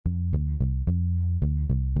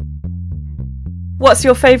What's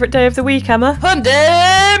your favourite day of the week, Emma? Monday!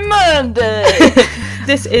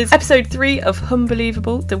 This is episode 3 of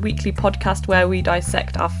Humbelievable, the weekly podcast where we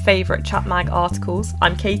dissect our favourite Chat Mag articles.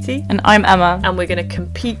 I'm Katie. And I'm Emma. And we're going to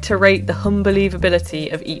compete to rate the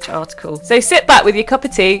humbelievability of each article. So sit back with your cup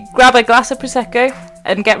of tea, grab a glass of Prosecco,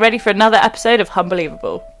 and get ready for another episode of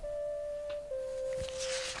Humbelievable.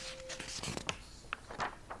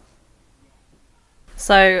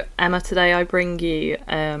 So, Emma, today I bring you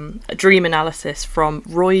a dream analysis from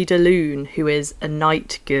Roy DeLune, who is a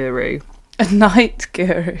night guru. A night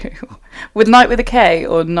guru? With night with a K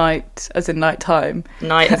or night as in night time?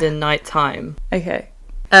 Night as in night time. Okay.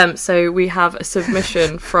 So we have a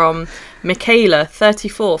submission from Michaela,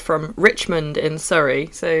 34, from Richmond in Surrey.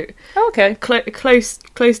 So okay. Close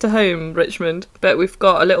to home, Richmond. But we've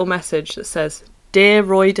got a little message that says, "Dear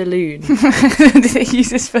Roy DeLune." Did he use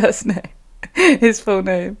his first name? His full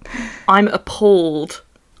name? "I'm appalled.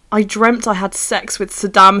 I dreamt I had sex with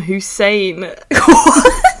Saddam Hussein."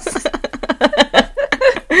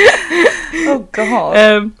 Oh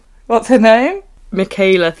God. What's her name?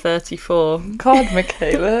 Michaela, 34. God,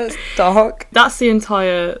 Michaela, it's dark. That's the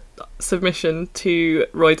entire submission to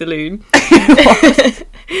Roy DeLune.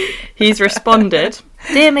 He's responded,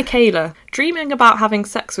 "Dear Michaela, dreaming about having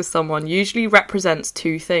sex with someone usually represents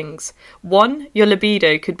two things. One, your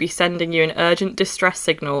libido could be sending you an urgent distress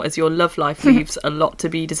signal as your love life leaves a lot to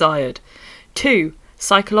be desired. Two,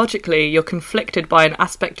 psychologically, you're conflicted by an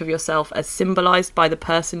aspect of yourself as symbolised by the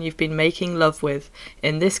person you've been making love with,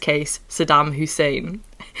 in this case, Saddam Hussein.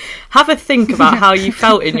 Have a think about how you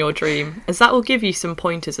felt in your dream, as that will give you some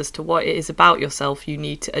pointers as to what it is about yourself you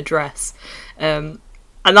need to address."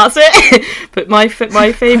 And that's it. But my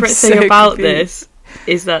favourite thing about this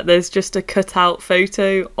is that there's just a cut-out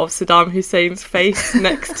photo of Saddam Hussein's face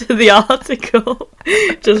next to the article,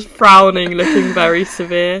 just frowning, looking very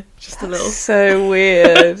severe. Just a little. So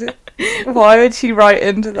weird. Why would she write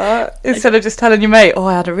into that instead of just telling your mate, "Oh,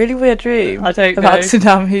 I had a really weird dream I don't about know.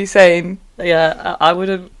 Saddam Hussein"? Yeah, I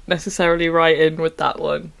wouldn't necessarily write in with that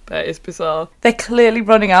one, but it's bizarre. They're clearly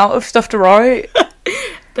running out of stuff to write.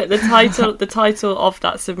 But the title of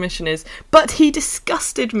that submission is "But he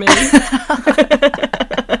disgusted me."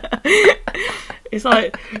 It's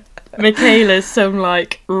like Michaela's some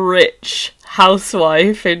like rich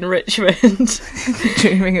housewife in Richmond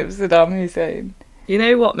Dreaming of Saddam Hussein. You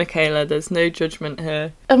know what, Michaela? There's no judgment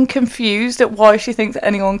here. I'm confused at why she thinks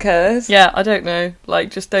anyone cares. Yeah, I don't know. Like,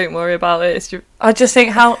 just don't worry about it. It's your... I just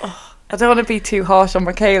think I don't want to be too harsh on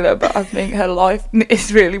Michaela, but I think her life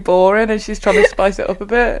is really boring and she's trying to spice it up a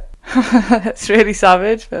bit. That's really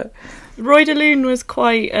savage, but... Roy DeLune was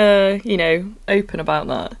quite, open about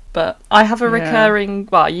that. But I have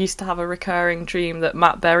I used to have a recurring dream that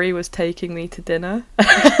Matt Berry was taking me to dinner.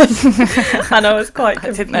 And I was quite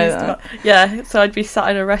confused. I didn't know that. Yeah, so I'd be sat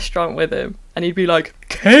in a restaurant with him and he'd be like,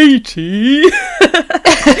 "Katie!"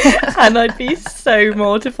 And I'd be so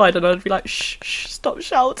mortified and I'd be like, shh, stop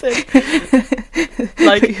shouting.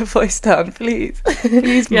 Like, put your voice down, please.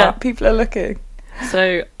 Please, Matt, Yeah. people are looking.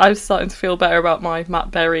 So I'm starting to feel better about my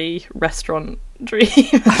Matt Berry restaurant dream.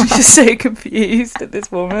 I'm just so confused at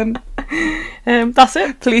this woman. That's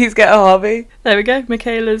it. Please get a hobby. There we go.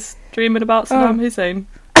 Michaela's dreaming about Saddam Hussein.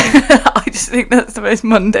 I just think that's the most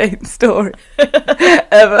mundane story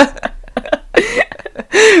ever.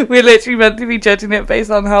 We're literally meant to be judging it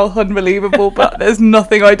based on how unbelievable, but there's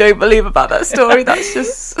nothing I don't believe about that story. That's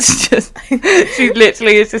just she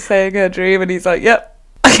literally is just saying her dream and he's like, "Yep,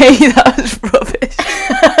 okay, that was rubbish."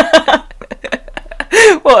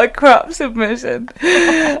 What a crap submission.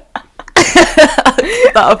 That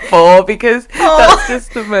a 4 because that's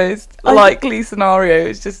just the most likely scenario.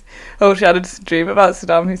 It's just, she had a dream about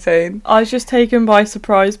Saddam Hussein. I was just taken by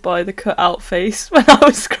surprise by the cut-out face when I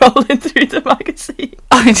was scrolling through the magazine.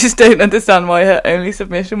 I just don't understand why her only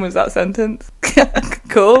submission was that sentence.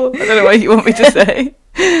 Cool. I don't know what you want me to say.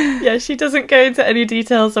 Yeah, she doesn't go into any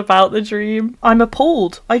details about the dream. "I'm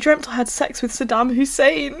appalled. I dreamt I had sex with Saddam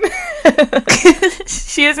Hussein."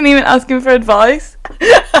 She isn't even asking for advice.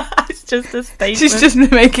 It's just a statement. She's just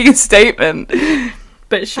making a statement.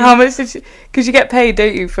 But how much did she... Because you get paid,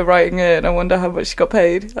 don't you, for writing it? And I wonder how much she got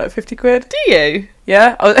paid. Like 50 quid? Do you?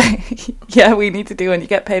 Yeah. Yeah, we need to do one. You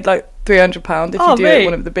get paid like £300 if you do it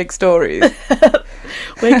one of the big stories.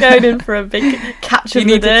 We're going in for a big catch of the day. You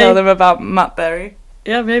need to tell them about Matt Berry.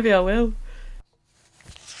 Yeah, maybe I will.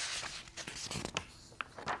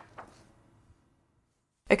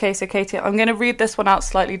 Okay, so Katie, I'm going to read this one out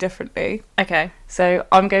slightly differently. Okay. So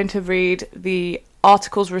I'm going to read the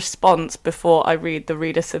article's response before I read the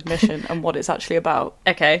reader submission and what it's actually about.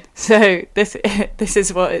 Okay. So this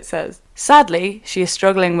is what it says. Sadly, she is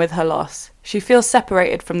struggling with her loss. She feels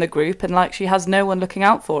separated from the group and like she has no one looking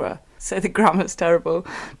out for her. So the grammar's terrible.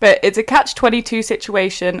 But it's a catch-22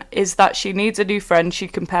 situation, is that she needs a new friend she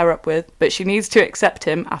can pair up with, but she needs to accept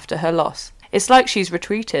him after her loss. It's like she's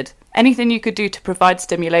retreated. Anything you could do to provide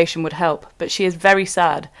stimulation would help, but she is very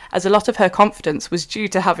sad, as a lot of her confidence was due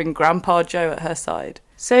to having Grandpa Joe at her side.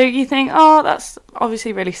 So you think, oh, that's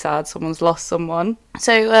obviously really sad, someone's lost someone.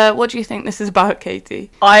 So what do you think this is about, Katie?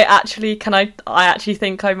 I actually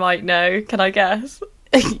think I might know. Can I guess?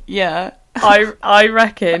 Yeah. I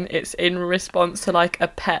reckon it's in response to like a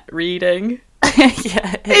pet reading.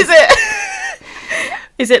 Yeah. Is it?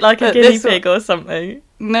 Is it like a guinea pig or something?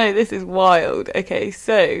 No, this is wild. Okay,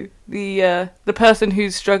 so the person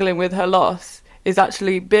who's struggling with her loss is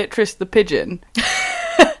actually Beatrice the pigeon.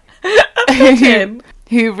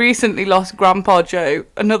 Who recently lost Grandpa Joe,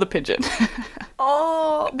 another pigeon.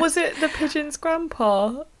 Oh, was it the pigeon's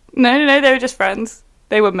grandpa? No, they were just friends.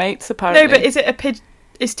 They were mates, apparently. No, but is it a pigeon?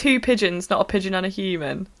 It's two pigeons, not a pigeon and a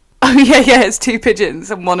human. Oh, yeah, it's two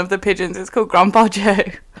pigeons, and one of the pigeons is called Grandpa Joe.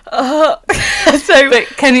 But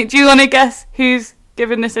do you want to guess who's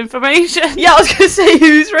given this information? Yeah, I was going to say,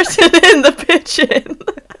 who's written in the pigeon?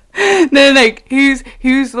 No,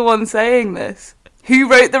 who's the one saying this? Who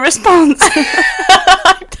wrote the response?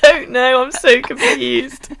 I don't know, I'm so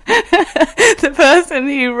confused. The person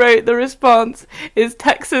who wrote the response is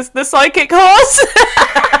Texas the Psychic Horse.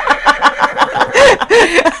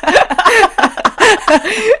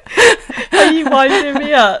 Are you winding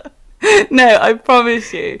me up? No, I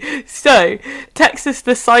promise you. So, Texas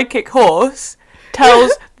the Psychic Horse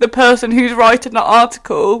tells the person who's writing the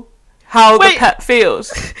article how the pet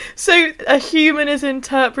feels. So a human is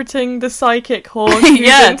interpreting the psychic horse who's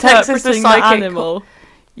yeah, interpreting Texas the psychic animal.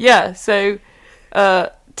 Yeah, so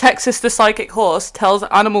Texas the Psychic Horse tells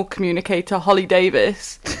animal communicator Holly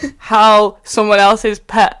Davis how someone else's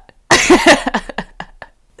pet.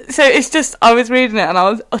 So it's just, I was reading it and I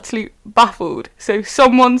was utterly baffled. So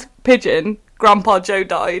someone's pigeon, Grandpa Joe,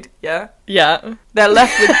 died, yeah? Yeah. They're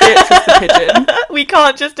left with Beatrice the pigeon. We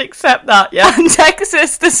can't just accept that, yeah? And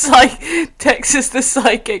Texas the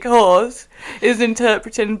Psychic Horse is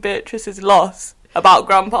interpreting Beatrice's loss about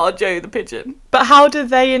Grandpa Joe the pigeon. But how do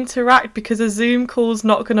they interact? Because a Zoom call's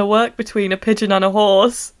not going to work between a pigeon and a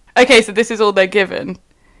horse. Okay, so this is all they're given.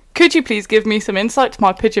 Could you please give me some insight to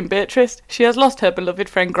my pigeon Beatrice? She has lost her beloved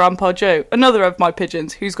friend Grandpa Joe, another of my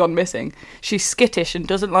pigeons, who's gone missing. She's skittish and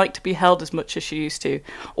doesn't like to be held as much as she used to.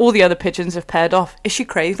 All the other pigeons have paired off. Is she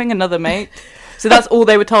craving another mate? So that's all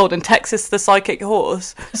they were told, and Texas the Psychic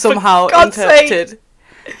Horse somehow interpreted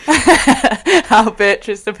how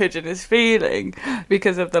Beatrice the pigeon is feeling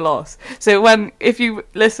because of the loss. So if you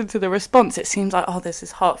listen to the response, it seems like, oh, there's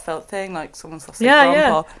this heartfelt thing, like someone's lost their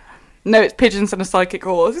grandpa. Yeah. No, it's pigeons and a psychic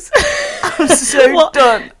horse. I'm so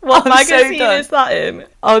done. What magazine is that in?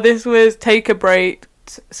 Oh, this was Take a Break,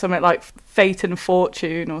 something like Fate and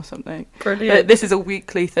Fortune or something. Brilliant. But this is a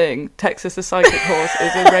weekly thing. Texas the Psychic Horse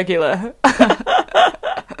is a regular.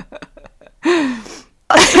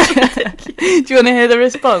 Do you want to hear the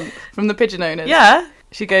response from the pigeon owners? Yeah.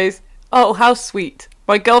 She goes, oh, how sweet.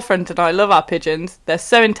 My girlfriend and I love our pigeons. They're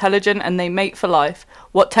so intelligent and they mate for life.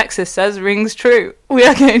 What Texas says rings true. We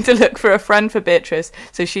are going to look for a friend for Beatrice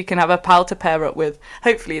so she can have a pal to pair up with.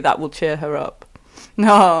 Hopefully that will cheer her up.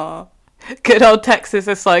 No. Good old Texas,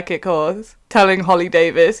 a psychic horse, telling Holly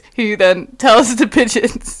Davis, who then tells the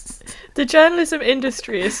pigeons. The journalism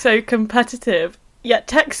industry is so competitive, yet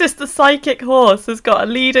Texas, the psychic horse, has got a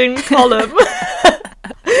leading column.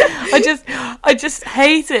 I just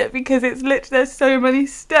hate it because it's literally, there's so many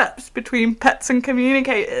steps between pets and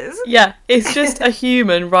communicators. Yeah, it's just a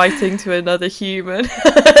human writing to another human.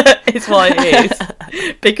 Is what it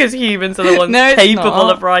is. Because humans are the ones capable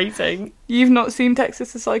of writing. You've not seen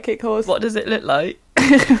Texas the Psychic Horse? What does it look like?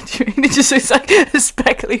 What do you mean? It just looks like a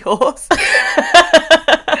speckly horse.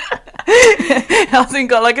 It hasn't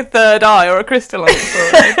got like a third eye or a crystalline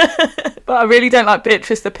forehead. But I really don't like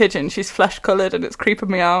Beatrice the pigeon. She's flesh coloured and it's creeping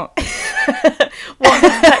me out. What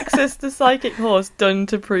has Texas the Psychic Horse done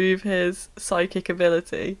to prove his psychic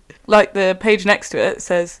ability? Like the page next to it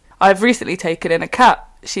says, I've recently taken in a cat.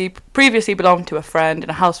 She previously belonged to a friend in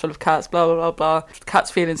a house full of cats, blah, blah, blah, blah. The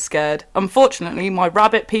cat's feeling scared. Unfortunately, my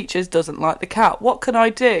rabbit Peaches doesn't like the cat. What can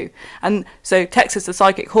I do? And so Texas the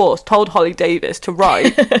Psychic Horse told Holly Davis to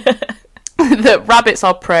write that rabbits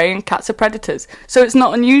are prey and cats are predators. So it's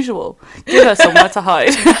not unusual. Give her somewhere to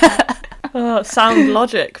hide. Sound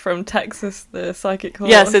logic from Texas the Psychic Horse.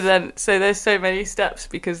 Yeah, so there's so many steps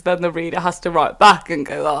because then the reader has to write back and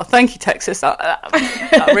go, oh, thank you, Texas,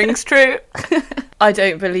 that rings true. I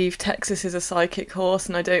don't believe Texas is a psychic horse,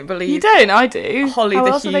 and I don't believe... You don't? I do. Holly How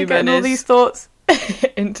the else are they human getting all is these thoughts?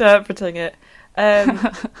 interpreting it.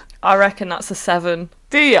 I reckon that's a 7.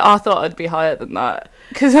 Do you? I thought I'd be higher than that.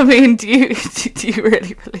 Because, I mean, do you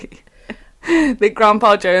really believe that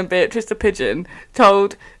Grandpa Joe and Beatrice the Pigeon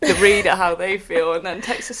told the reader how they feel, and then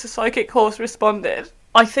Texas the Psychic Horse responded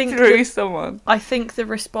through someone? I think the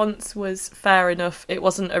response was fair enough. It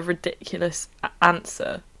wasn't a ridiculous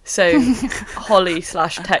answer. So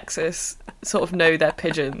Holly/Texas sort of know their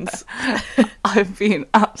pigeons. I've been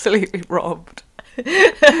absolutely robbed.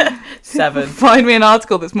 7. Find me an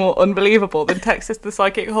article that's more unbelievable than Texas the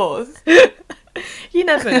Psychic Horse. You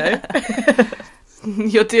never know.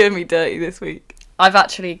 You're doing me dirty this week. I've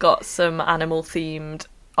actually got some animal-themed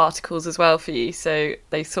articles as well for you, so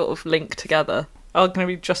they sort of link together. I'm going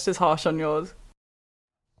to be just as harsh on yours.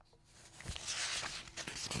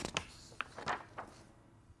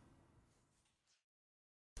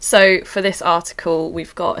 So for this article,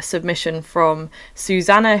 we've got a submission from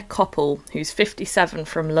Susanna Koppel, who's 57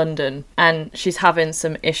 from London, and she's having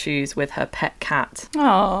some issues with her pet cat.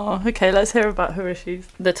 Oh, okay, let's hear about her issues.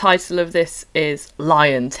 The title of this is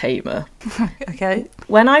Lion Tamer. Okay.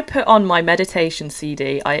 When I put on my meditation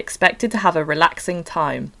CD, I expected to have a relaxing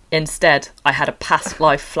time. Instead, I had a past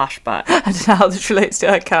life flashback. I don't know how this relates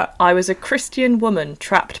to her cat. I was a Christian woman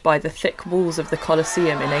trapped by the thick walls of the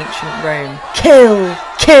Colosseum in ancient Rome. Kill!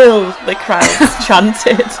 Kill! The crowds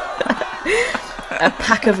chanted. A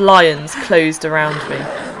pack of lions closed around me.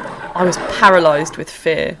 I was paralysed with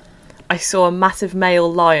fear. I saw a massive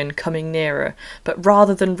male lion coming nearer, but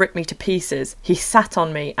rather than rip me to pieces, he sat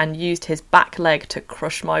on me and used his back leg to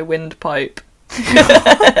crush my windpipe.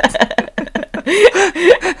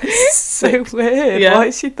 So weird. Yeah. Why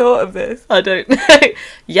has she thought of this? I don't know.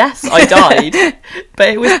 Yes, I died, but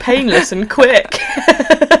it was painless and quick.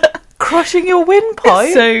 Crushing your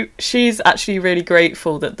windpipe? So she's actually really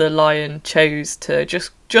grateful that the lion chose to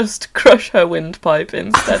just crush her windpipe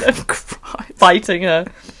instead of fighting her.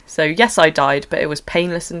 So yes, I died, but it was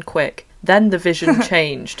painless and quick. Then the vision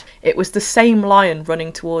changed. It was the same lion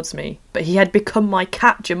running towards me, but he had become my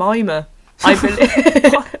cat Jemima.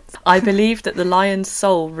 I believe that the lion's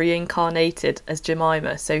soul reincarnated as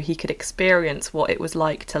Jemima so he could experience what it was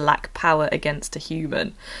like to lack power against a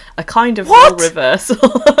human. A kind of role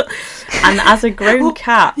reversal. And as a grown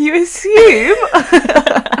cat... You assume?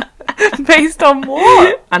 Based on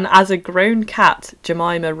what? And as a grown cat,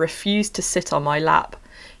 Jemima refused to sit on my lap.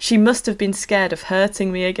 She must have been scared of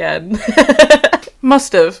hurting me again.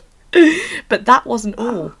 Must have. But that wasn't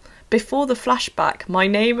all. Before the flashback, my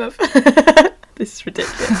name of... This is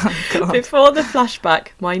ridiculous. Oh, before the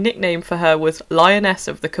flashback, my nickname for her was Lioness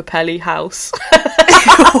of the Capelli House.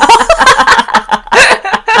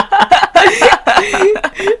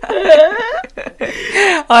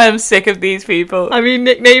 I am sick of these people. I mean,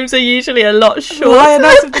 nicknames are usually a lot shorter.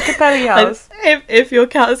 Lioness of the Capelli House. If your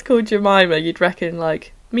cat is called Jemima, you'd reckon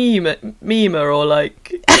like Mima or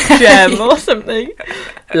like Gem or something.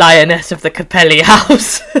 Lioness of the Capelli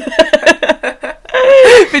House.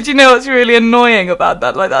 But you know what's really annoying about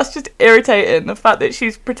that? Like, that's just irritating. The fact that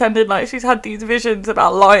she's pretended like she's had these visions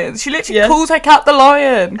about lions. She literally calls her cat the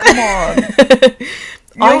lion. Come on.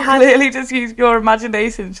 Clearly just used your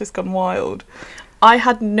imagination's just gone wild. I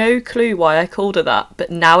had no clue why I called her that, but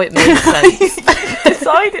now it makes sense. You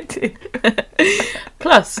decided to.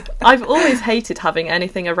 Plus, I've always hated having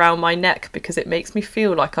anything around my neck because it makes me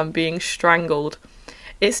feel like I'm being strangled.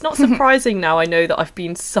 It's not surprising now I know that I've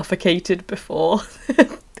been suffocated before.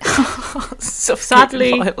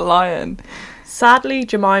 Sadly, by a lion. Sadly,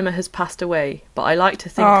 Jemima has passed away, but I like to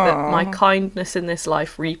think that my kindness in this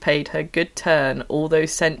life repaid her good turn all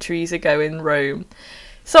those centuries ago in Rome.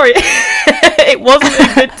 Sorry, it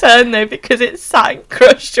wasn't a good turn though because it sat and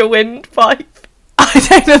crushed your windpipe. I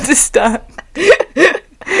don't understand.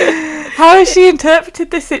 How has she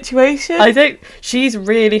interpreted this situation? She's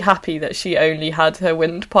really happy that she only had her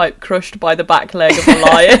windpipe crushed by the back leg of a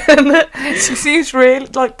lion. She seems really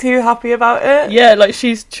too happy about it. Yeah, like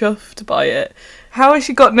she's chuffed by it. How has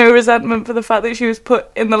she got no resentment for the fact that she was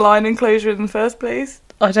put in the lion enclosure in the first place?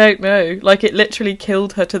 I don't know. Like, it literally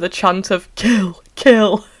killed her to the chant of kill,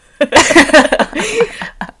 kill.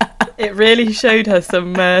 It really showed her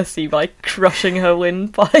some mercy by crushing her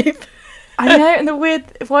windpipe. I know, and the weird...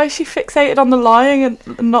 Why is she fixated on the lying and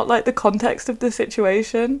not, the context of the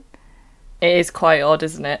situation? It is quite odd,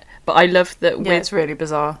 isn't it? But I love that it's really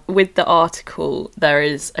bizarre. With the article, there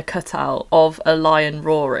is a cutout of a lion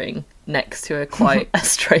roaring, next to quite a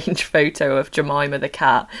strange photo of Jemima the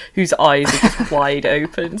cat, whose eyes are just wide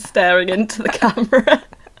open, staring into the camera.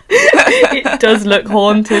 It does look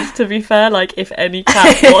haunted, to be fair. Like, if any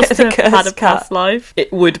cat was to have had a past life,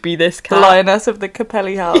 it would be this cat. The Lioness of the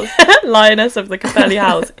Capelli House. Lioness of the Capelli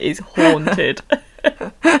House is haunted.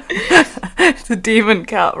 It's a demon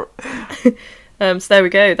cat. So there we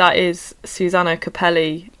go. That is Susanna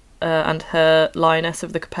Capelli and her Lioness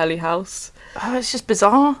of the Capelli House. Oh, it's just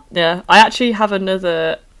bizarre. Yeah, I actually have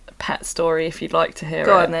another pet story if you'd like to hear it.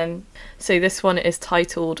 Go on then. So this one is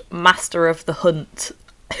titled Master of the Hunt.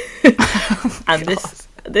 And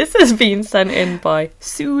this has been sent in by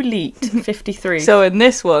Sue Leet, 53. So in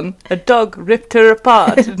this one, a dog ripped her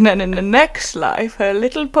apart, and then in the next life, her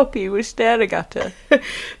little puppy was staring at her.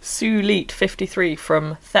 Sue Leet, 53,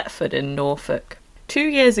 from Thetford in Norfolk. 2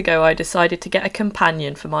 years ago, I decided to get a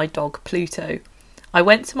companion for my dog Pluto. I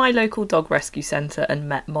went to my local dog rescue centre and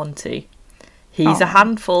met Monty. He's a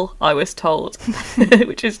handful, I was told,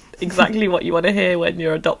 which is exactly what you want to hear when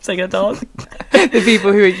you're adopting a dog. The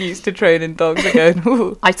people who are used to training dogs are going,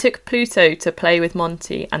 ooh. I took Pluto to play with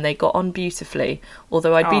Monty and they got on beautifully,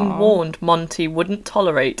 although I'd been warned Monty wouldn't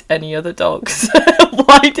tolerate any other dogs.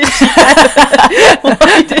 Why did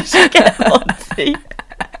she get Monty?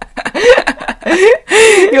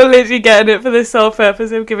 You're literally getting it for the sole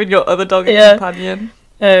purpose of giving your other dog a companion.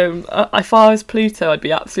 If I was Pluto, I'd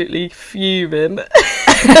be absolutely fuming.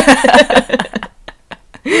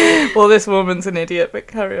 Well, this woman's an idiot, but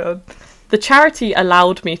carry on. The charity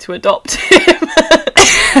allowed me to adopt him.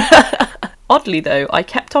 Oddly, though, I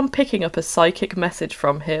kept on picking up a psychic message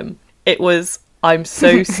from him. It was, "I'm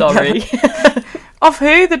so sorry." Of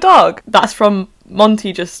who? The dog? That's from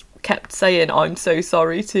Monty. Just kept saying, "I'm so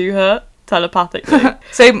sorry" to her telepathically.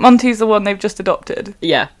 So Monty's the one they've just adopted?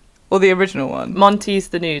 Yeah. Or the original one? Monty's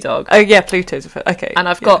the new dog. Oh yeah, Pluto's okay. And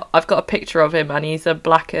I've got a picture of him, and he's a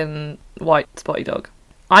black and white spotty dog.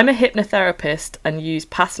 I'm a hypnotherapist and use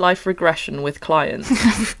past life regression with clients.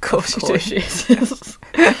 Of course she is.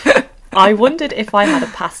 I wondered if I had a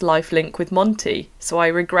past life link with Monty, so I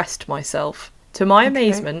regressed myself. To my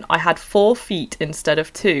amazement, I had 4 feet instead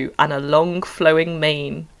of 2 and a long flowing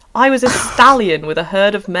mane. I was a stallion with a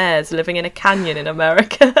herd of mares living in a canyon in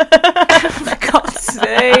America. For God's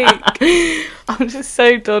sake. I'm just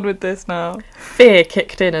so done with this now. Fear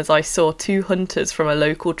kicked in as I saw 2 hunters from a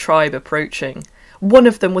local tribe approaching. One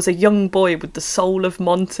of them was a young boy with the soul of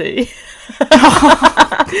Monty.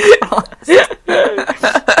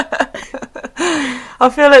 I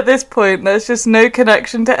feel at this point there's just no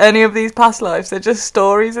connection to any of these past lives. They're just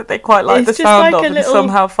stories that they quite like the sound of and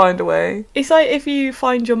somehow find a way. It's like if you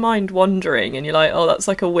find your mind wandering and you're like, oh, that's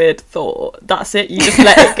like a weird thought. That's it. You just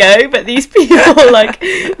let it go. But these people like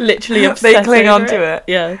literally obsess They cling over onto it.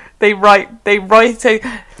 Yeah. They write it.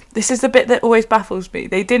 This is the bit that always baffles me.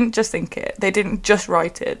 They didn't just think it. They didn't just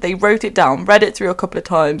write it. They wrote it down, read it through a couple of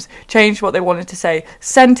times, changed what they wanted to say,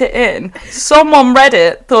 sent it in. Someone read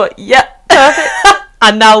it, thought, yep, perfect.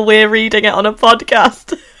 And now we're reading it on a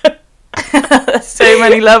podcast. There's so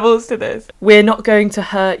many levels to this. We're not going to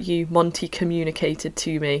hurt you, Monty communicated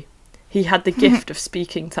to me. He had the gift of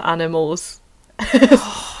speaking to animals.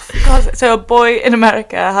 God, so a boy in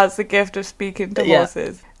America has the gift of speaking to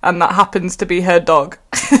horses. And that happens to be her dog.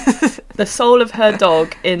 The soul of her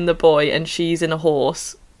dog in the boy, and she's in a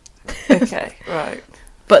horse. Okay, right.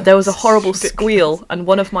 But there was a horrible squeal, and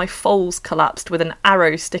one of my foals collapsed with an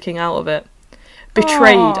arrow sticking out of it.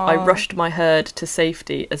 Betrayed, I rushed my herd to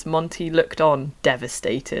safety as Monty looked on,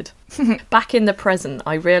 devastated. Back in the present,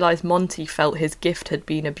 I realised Monty felt his gift had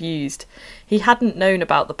been abused. He hadn't known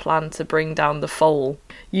about the plan to bring down the foal.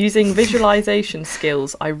 Using visualisation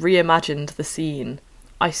skills, I reimagined the scene.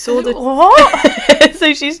 I saw the... What?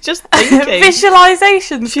 So she's just thinking.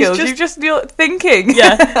 Visualisation skills? You're thinking?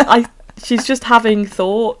 Yeah, she's just having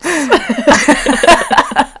thoughts.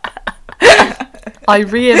 I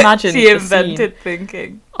reimagined She invented the scene.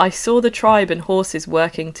 thinking. I saw the tribe and horses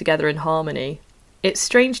working together in harmony. It's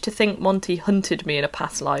strange to think Monty hunted me in a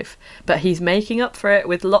past life, but he's making up for it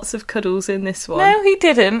with lots of cuddles in this one. No, he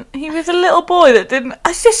didn't. He was a little boy that didn't...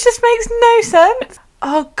 This just makes no sense.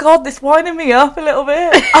 Oh, God, this winding me up a little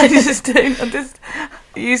bit. I'm just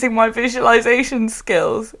using my visualisation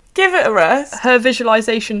skills. Give it a rest. Her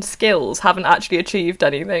visualisation skills haven't actually achieved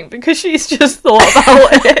anything because she's just thought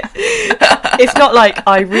about it. It's not like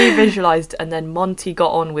I re-visualised and then Monty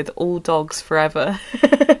got on with all dogs forever.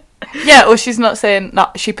 Yeah, or she's not saying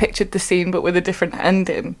that she pictured the scene but with a different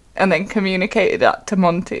ending and then communicated that to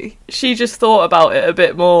Monty. She just thought about it a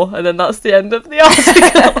bit more and then that's the end of the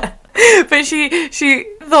article. But she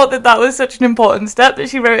thought that was such an important step that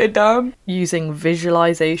she wrote it down. Using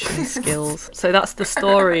visualization skills. So that's the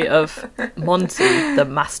story of Monty, the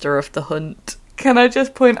master of the hunt. Can I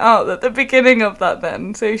just point out that the beginning of that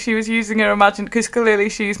then, so she was using her imagination, because clearly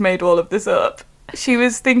she's made all of this up. She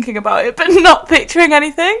was thinking about it, but not picturing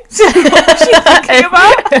anything. So what was she thinking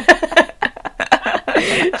about?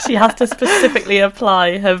 She has to specifically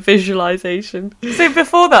apply her visualization. So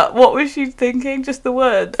before that, what was she thinking? Just the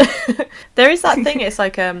word. There is that thing, it's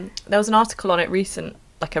like, there was an article on it recent,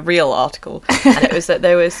 like a real article, and it was that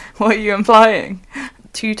there was... What are you implying?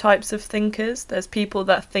 2 types of thinkers. There's people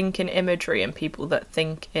that think in imagery and people that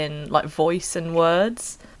think in like voice and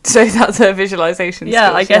words. So that's her visualization Yeah,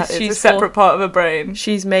 skill. I guess it's she's a separate part of her brain.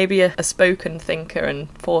 She's maybe a spoken thinker and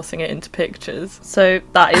forcing it into pictures. So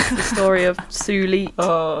that is the story of Sue Leet.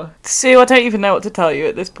 Oh, Sue, I don't even know what to tell you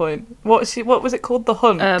at this point. What was it called? The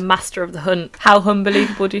Hunt? Master of the Hunt. How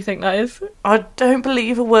unbelievable do you think that is? I don't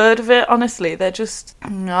believe a word of it, honestly. They're just...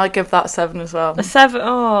 I give that 7 as well. A 7?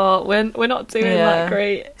 Oh, we're not doing that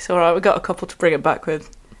great. It's alright, we've got a couple to bring it back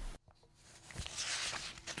with.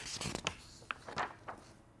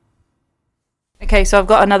 Okay, so I've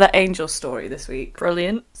got another angel story this week.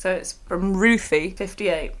 Brilliant. So it's from Ruthie,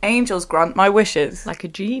 58. Angels grant my wishes. Like a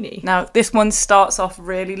genie. Now, this one starts off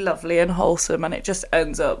really lovely and wholesome, and it just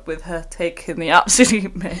ends up with her taking the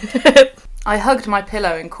absolute mick. I hugged my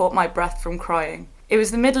pillow and caught my breath from crying. It was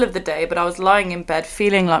the middle of the day, but I was lying in bed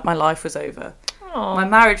feeling like my life was over. Aww. My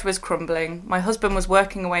marriage was crumbling. My husband was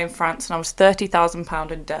working away in France, and I was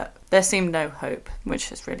 £30,000 in debt. There seemed no hope,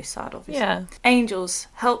 which is really sad, obviously. Yeah. Angels,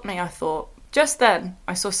 help me, I thought. Just then,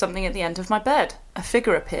 I saw something at the end of my bed. A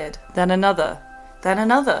figure appeared, then another, then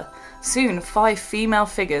another. Soon, 5 female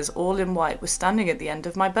figures, all in white, were standing at the end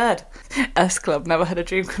of my bed. S-Club, never had a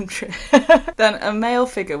dream come true. Then a male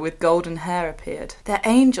figure with golden hair appeared. They're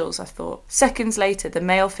angels, I thought. Seconds later, the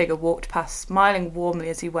male figure walked past, smiling warmly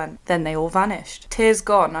as he went. Then they all vanished. Tears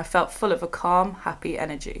gone, I felt full of a calm, happy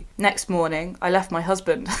energy. Next morning, I left my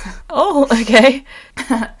husband. Oh, okay.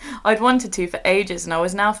 I'd wanted to for ages, and I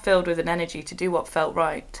was now filled with an energy to do what felt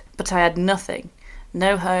right. But I had nothing.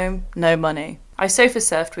 No home, no money. I sofa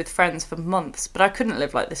surfed with friends for months, but I couldn't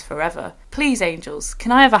live like this forever. Please, angels,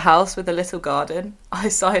 can I have a house with a little garden? I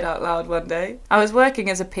sighed out loud one day. I was working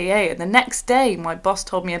as a PA, and the next day my boss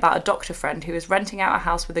told me about a doctor friend who was renting out a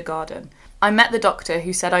house with a garden. I met the doctor,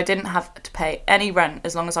 who said I didn't have to pay any rent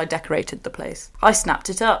as long as I decorated the place. I snapped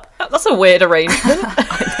it up. That's a weird arrangement.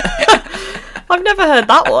 I've never heard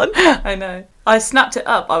that one. I know. I snapped it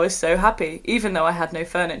up. I was so happy, even though I had no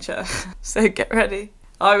furniture. So get ready.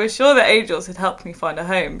 I was sure that angels had helped me find a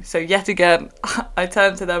home, so yet again, I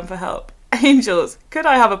turned to them for help. Angels, could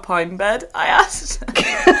I have a pine bed? I asked.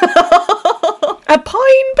 A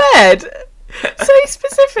pine bed? So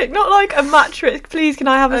specific, not like a mattress. Please, can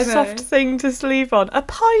I have a soft thing to sleep on? A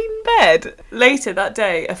pine bed? Later that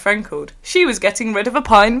day, a friend called. She was getting rid of a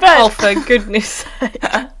pine bed. Oh, for goodness sake.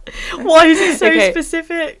 Why is it so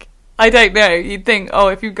specific? I don't know. You'd think, oh,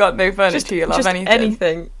 if you've got no furniture, you'll have anything.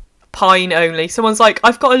 Anything. Pine only. Someone's like,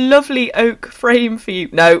 I've got a lovely oak frame for you.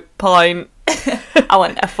 No, pine. I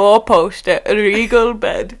want a 4-poster regal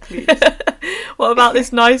bed, please. What about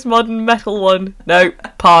this nice modern metal one? No,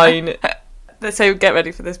 pine. So get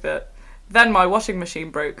ready for this bit. Then my washing machine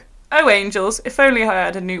broke. Oh, angels, if only I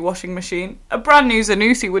had a new washing machine. A brand new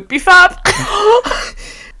Zanussi would be fab.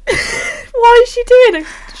 Why is she doing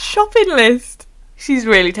a shopping list? She's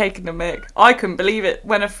really taking the mick. I couldn't believe it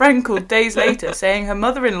when a friend called days later saying her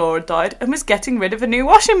mother-in-law had died and was getting rid of a new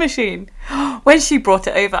washing machine. When she brought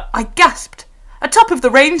it over, I gasped. A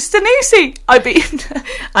top-of-the-range Zanussi! I beamed.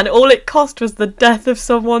 And all it cost was the death of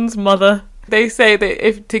someone's mother. They say that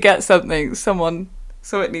if to get something, someone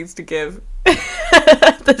needs to give.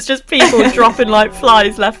 There's just people dropping like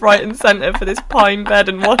flies left, right and centre for this pine bed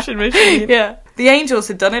and washing machine. Yeah. The angels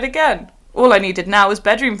had done it again. All I needed now was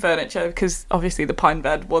bedroom furniture, because obviously the pine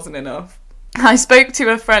bed wasn't enough. I spoke to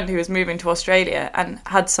a friend who was moving to Australia and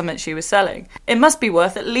had something she was selling. It must be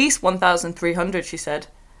worth at least 1,300, she said.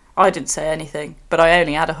 I didn't say anything, but I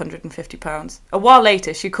only had £150. A while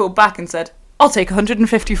later, she called back and said, I'll take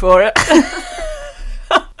 150 for it.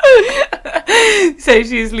 So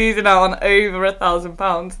she's losing out on over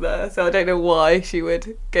 £1,000 there, so I don't know why she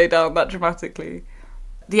would go down that dramatically.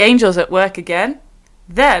 The angel's at work again.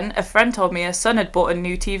 Then a friend told me her son had bought a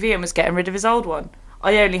new TV and was getting rid of his old one.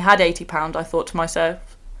 I only had £80, I thought to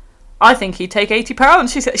myself. I think he'd take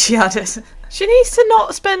 £80, she said she had it. She needs to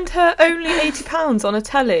not spend her only £80 on a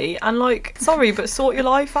telly and, like, sorry, but sort your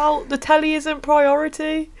life out. The telly isn't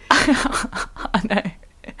priority. I know.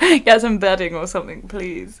 Get some bedding or something,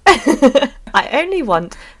 please. I only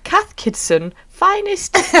want Cath Kidston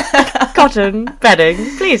finest cotton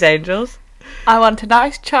bedding. Please, angels. I want a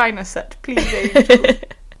nice china set, please, angels.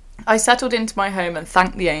 I settled into my home and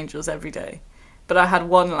thanked the angels every day. But I had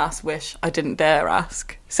one last wish I didn't dare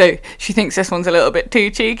ask. So she thinks this one's a little bit too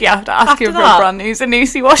cheeky after asking for a brand new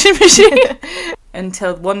Zanussi washing machine.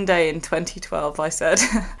 Until one day in 2012 I said,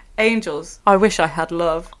 angels, I wish I had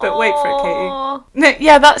love. But wait for it, Katie. No,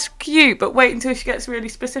 yeah, that's cute, but wait until she gets really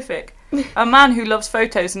specific. A man who loves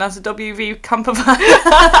photos and has a WV camper van.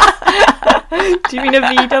 Do you mean a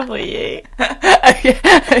VW?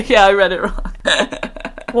 Yeah, I read it wrong.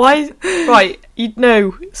 Why? Right,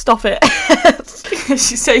 no, stop it.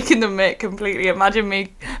 She's taking the mick completely. Imagine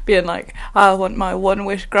me being like, I want my one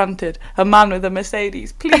wish granted. A man with a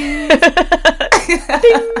Mercedes, please.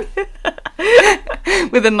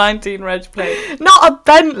 With a 19 reg plate. Not a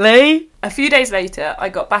Bentley. A few days later, I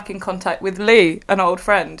got back in contact with Lee, an old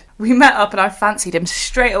friend. We met up and I fancied him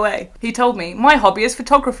straight away. He told me, my hobby is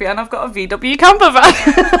photography and I've got a VW camper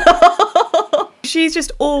van. She's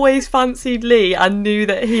just always fancied Lee and knew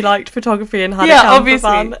that he liked photography and had a camper obviously.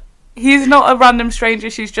 van. He's not a random stranger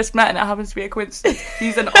she's just met and it happens to be a coincidence.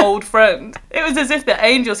 He's an old friend. It was as if the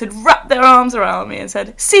angels had wrapped their arms around me and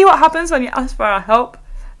said, see what happens when you ask for our help?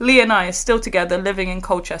 Lee and I are still together living in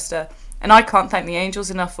Colchester, and I can't thank the angels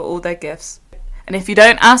enough for all their gifts. And if you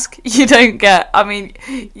don't ask, you don't get. I mean,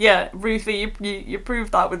 yeah, Ruthie, you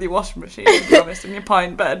proved that with your washing machine, to be honest, and your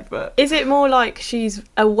pine bed, but... Is it more like she's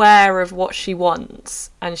aware of what she wants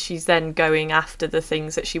and she's then going after the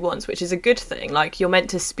things that she wants, which is a good thing? Like, you're meant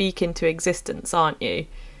to speak into existence, aren't you?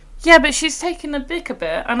 Yeah, but she's taking the mick a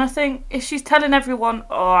bit, and I think if she's telling everyone,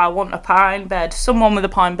 oh, I want a pine bed, someone with a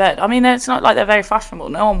pine bed, I mean, it's not like they're very fashionable.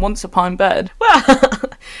 No one wants a pine bed.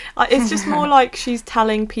 Well, it's just more like she's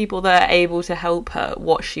telling people that are able to help her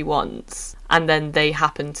what she wants, and then they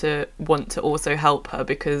happen to want to also help her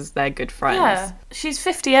because they're good friends. Yeah, she's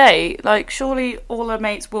 58. Like, surely all her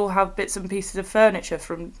mates will have bits and pieces of furniture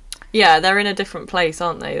from... Yeah, they're in a different place,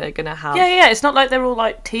 aren't they? They're going to have... Yeah, it's not like they're all,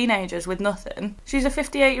 like, teenagers with nothing. She's a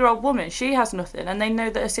 58-year-old woman. She has nothing, and they know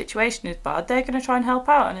that her situation is bad. They're going to try and help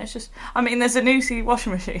out, and it's just... I mean, there's a Zanussi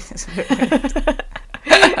washing machine. It's a bit weird.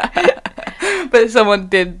 But someone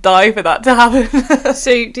did die for that to happen.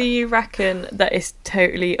 So, do you reckon that it's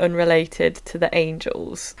totally unrelated to the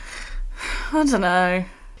angels? I don't know.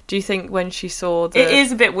 Do you think when she saw the... It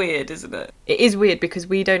is a bit weird, isn't it? It is weird because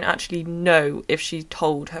we don't actually know if she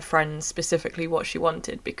told her friends specifically what she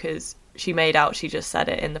wanted, because she made out she just said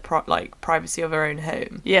it in the privacy of her own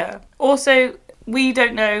home. Yeah. Also, we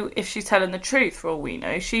don't know if she's telling the truth for all we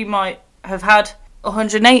know. She might have had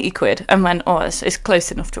 180 quid and went, oh, it's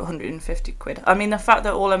close enough to 150 quid. I mean, the fact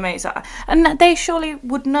that all her mates are... And they surely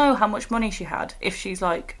would know how much money she had if she's,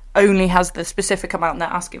 like, only has the specific amount they're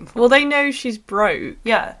asking for. Well, they know she's broke.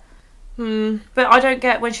 Yeah. But I don't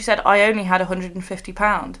get when she said, I only had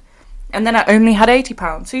 £150. And then I only had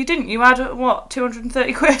 £80. So you didn't. You had, what,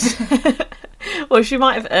 230 quid? Well, she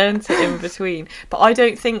might have earned it in between. But I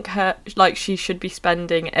don't think she should be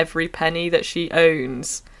spending every penny that she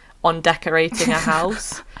owns on decorating a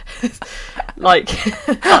house.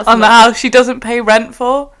 On the house she doesn't pay rent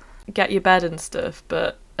for. Get your bed and stuff,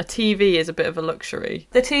 but a TV is a bit of a luxury.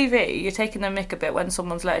 The TV, you're taking the mick a bit when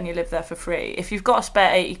someone's letting you live there for free. If you've got a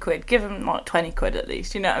spare 80 quid, give them like 20 quid at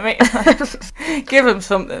least, you know what I mean? Give him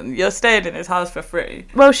something. You're staying in his house for free.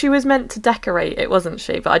 Well, she was meant to decorate it, wasn't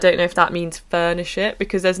she? But I don't know if that means furnish it,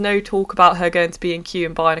 because there's no talk about her going to B&Q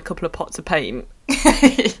and buying a couple of pots of paint.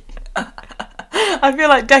 I feel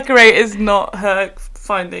like decorate is not her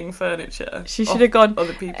finding furniture. She should have gone,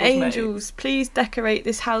 other people's angels, mates. Please decorate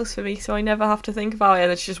this house for me so I never have to think about it. And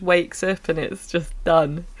then she just wakes up and it's just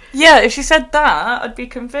done. Yeah, if she said that, I'd be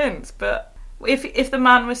convinced. But if the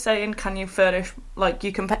man was saying, can you furnish, like,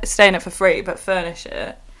 you can stay in it for free, but furnish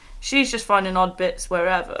it, she's just finding odd bits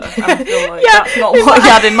wherever. And I feel like that's not what he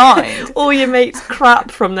had in mind. All your mates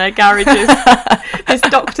crap from their garages. This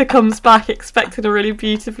doctor comes back expecting a really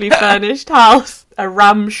beautifully furnished house. A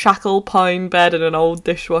ramshackle pine bed and an old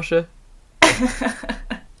dishwasher.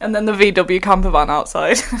 And then the VW camper van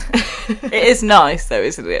outside. It is nice though,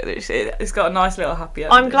 isn't it? It's got a nice little happy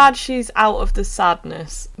ending. I'm glad she's out of the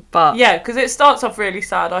sadness, but... Yeah, because it starts off really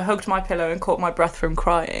sad. I hugged my pillow and caught my breath from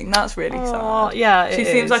crying. That's really sad. Yeah, She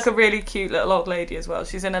seems like a really cute little old lady as well.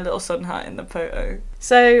 She's in a little sun hat in the photo.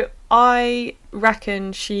 So I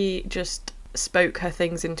reckon she just spoke her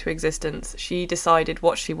things into existence. She decided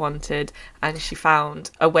what she wanted and she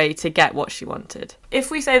found a way to get what she wanted.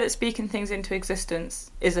 If we say that speaking things into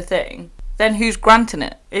existence is a thing, then who's granting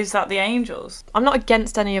it? Is that the angels? I'm not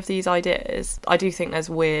against any of these ideas. I do think there's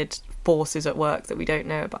weird forces at work that we don't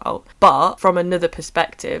know about. But from another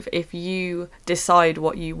perspective, if you decide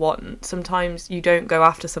what you want, sometimes you don't go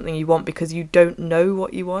after something you want because you don't know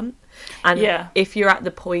what you want. And if you're at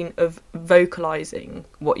the point of vocalising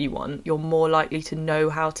what you want, you're more likely to know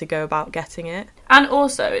how to go about getting it. And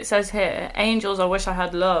also, it says here, angels, I wish I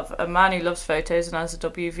had love. A man who loves photos and has a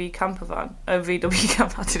WV camper van. A VW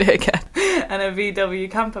camper, I did it again. And a VW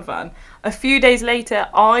camper van. A few days later,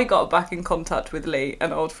 I got back in contact with Lee,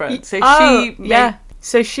 an old friend. So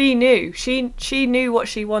So she knew. She knew what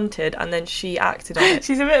she wanted, and then she acted on it.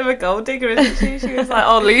 She's a bit of a gold digger, isn't she? She was like,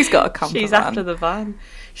 oh, Lee's got a camper van. She's after the van.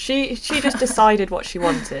 She just decided what she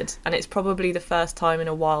wanted, and it's probably the first time in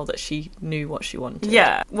a while that she knew what she wanted.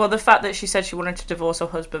 Yeah, well, the fact that she said she wanted to divorce her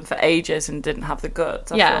husband for ages and didn't have the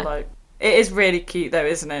guts, I feel like... It is really cute, though,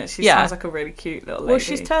 isn't it? She sounds like a really cute little lady. Well,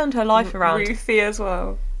 she's turned her life around. Ruthie as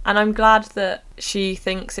well. And I'm glad that she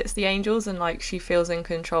thinks it's the angels and, like, she feels in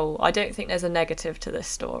control. I don't think there's a negative to this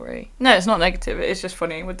story. No, it's not negative. It's just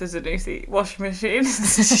funny with the Zanussi washing machine.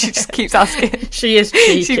 She just keeps asking. She is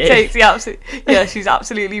cheeky. She takes the absolute... Yeah, she's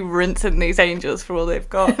absolutely rinsing these angels for all they've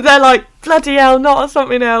got. They're like, bloody hell, not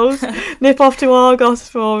something else. Nip off to Argos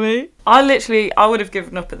for me. I would have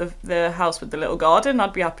given up at the house with the little garden.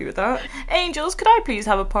 I'd be happy with that. Angels, could I please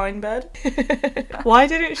have a pine bed? Why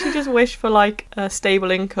didn't she just wish for, like, a stable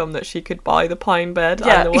income that she could buy the pine bed?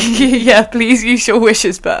 Yeah, and the one yeah, please use your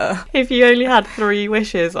wishes better. If you only had 3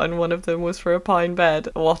 wishes and one of them was for a pine bed,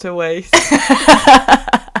 what a waste.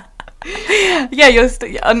 Yeah,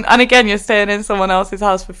 and again, you're staying in someone else's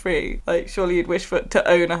house for free. Like, surely you'd wish to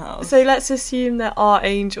own a house. So let's assume there are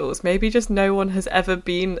angels. Maybe just no one has ever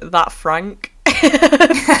been that frank.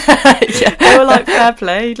 They were like, fair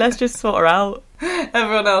play, let's just sort her out.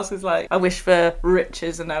 Everyone else is like, I wish for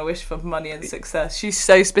riches and I wish for money and success. She's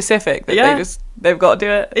so specific that they've got to do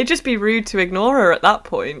it. It'd just be rude to ignore her at that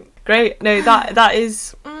point. Great. No, that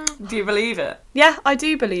is... Do you believe it? Yeah, I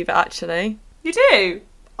do believe it, actually. You do?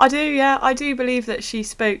 I do, yeah. I do believe that she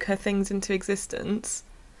spoke her things into existence.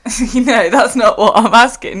 No, that's not what I'm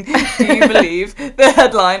asking. Do you believe the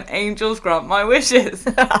headline, Angels Grant My Wishes?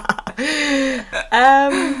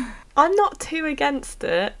 I'm not too against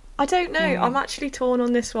it. I don't know. I'm actually torn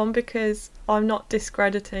on this one because I'm not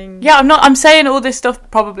discrediting... Yeah, I'm saying all this stuff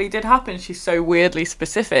probably did happen. She's so weirdly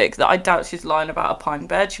specific that I doubt she's lying about a pine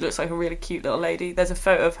bed. She looks like a really cute little lady. There's a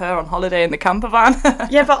photo of her on holiday in the camper van.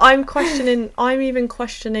 Yeah, but I'm even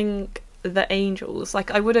questioning the angels.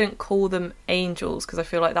 Like, I wouldn't call them angels because I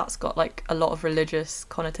feel like that's got, like, a lot of religious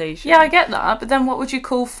connotation. Yeah, I get that. But then what would you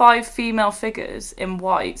call 5 female figures in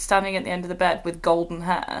white standing at the end of the bed with golden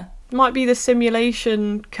hair? Might be the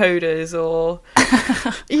simulation coders, or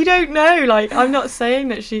you don't know. Like, I'm not saying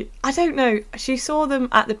that I don't know. She saw them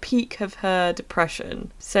at the peak of her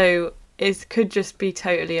depression, so it could just be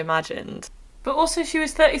totally imagined. But also, she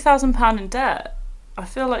was £30,000 in debt. I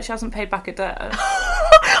feel like she hasn't paid back her debt.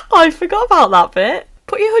 I forgot about that bit.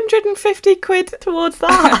 Put your 150 quid towards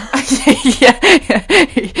that.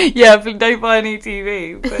 yeah, but don't buy any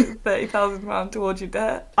TV. Put £30,000 towards your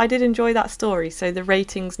debt. I did enjoy that story, so the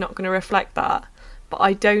rating's not going to reflect that. But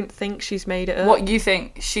I don't think she's made it up. What, you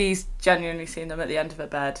think she's genuinely seen them at the end of her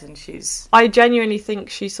bed and she's... I genuinely think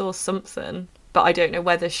she saw something, but I don't know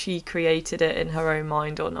whether she created it in her own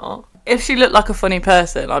mind or not. If she looked like a funny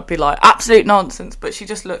person, I'd be like, absolute nonsense, but she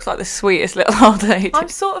just looks like the sweetest little old lady. I'm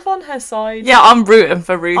sort of on her side. Yeah, I'm rooting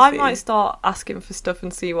for Ruthie. I might start asking for stuff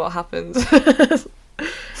and see what happens.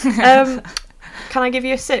 Can I give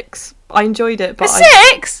you a 6? I enjoyed it, but... A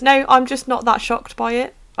 6? No, I'm just not that shocked by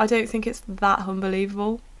it. I don't think it's that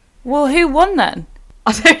unbelievable. Well, who won then?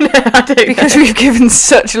 I don't know. Because we've given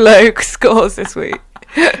such low scores this week.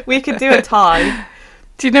 We could do a tie.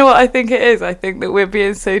 Do you know what I think it is? I think that we're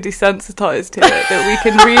being so desensitised to it that we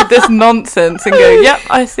can read this nonsense and go, yep,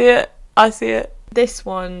 I see it. This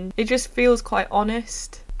one, it just feels quite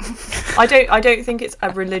honest. I don't think it's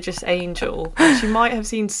a religious angel. She might have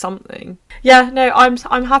seen something. Yeah, no,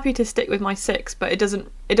 I'm happy to stick with my 6, but it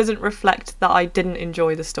doesn't reflect that I didn't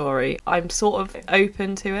enjoy the story. I'm sort of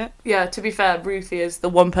open to it. Yeah, to be fair, Ruthie is the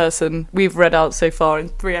one person we've read out so far in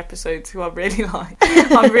 3 episodes who I really like.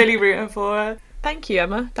 I'm really rooting for her. Thank you,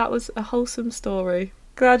 Emma. That was a wholesome story.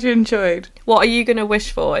 Glad you enjoyed. What are you going to wish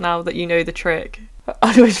for now that you know the trick?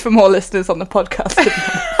 I'd wish for more listeners on the podcast.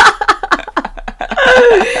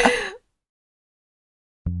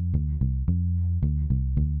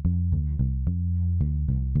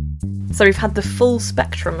 So we've had the full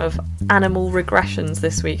spectrum of animal regressions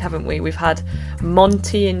this week, haven't we? We've had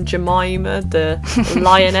Monty and Jemima, the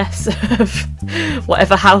lioness of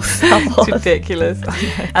whatever house that was. It's ridiculous.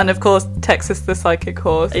 And of course, Texas the psychic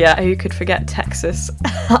horse. Yeah, who could forget Texas?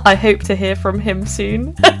 I hope to hear from him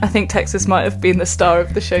soon. I think Texas might have been the star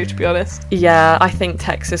of the show, to be honest. Yeah, I think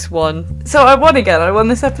Texas won. So I won again. I won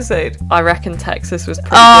this episode. I reckon Texas was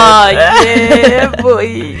pretty good. Yeah, boy.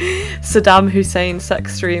 Saddam Hussein's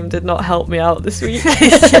sex stream did not help me out this week.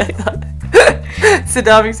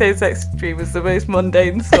 Saddam Hussein's sex stream was the most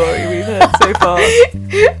mundane story we've heard so far.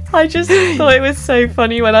 I just thought it was so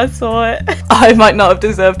funny when I saw it. I might not have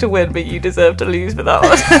deserved to win, but you deserve to lose for that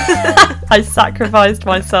one. I sacrificed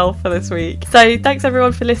myself for this week. So thanks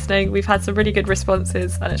everyone for listening. We've had some really good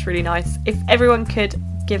responses and it's really nice. If everyone could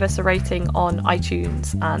give us a rating on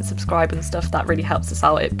iTunes and subscribe and stuff, that really helps us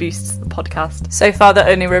out. It boosts the podcast. So far the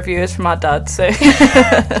only review is from our dad, so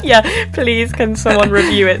yeah, please can someone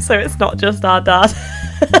review it so it's not just our dad.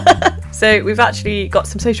 So we've actually got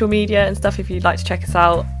some social media and stuff if you'd like to check us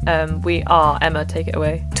out. We are, Emma, take it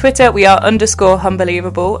away. Twitter, we are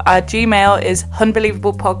 _Unbelievable. Our Gmail is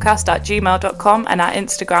unbelievablepodcast@gmail.com and our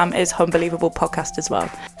Instagram is unbelievablepodcast as well.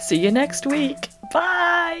 See you next week.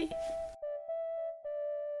 Bye.